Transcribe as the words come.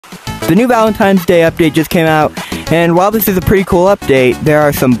The new Valentine's Day update just came out, and while this is a pretty cool update, there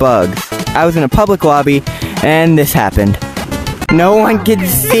are some bugs. I was in a public lobby, and this happened. No one can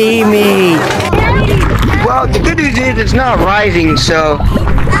see me! Well, the good news is it's not rising, so...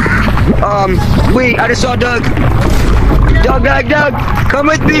 wait, I just saw Doug! Doug! Come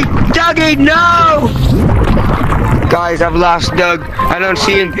with me! Dougie, no! Guys, I've lost Doug. I don't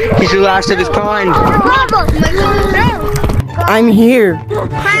see him. He's the last of his kind. I'm here.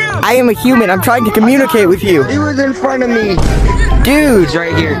 I am a human. I'm trying to communicate with you. He was in front of me. Dude. He's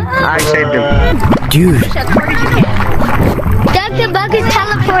right here. I saved him. Dude. Doug, the bug is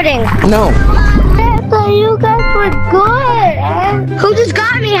teleporting. No. So you guys were good. Who just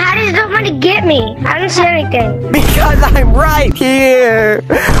got me? How did somebody get me? I don't see anything. Because I'm right here.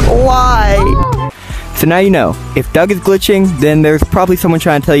 Why? So now you know. If Doug is glitching, then there's probably someone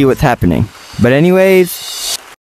trying to tell you what's happening. But anyways,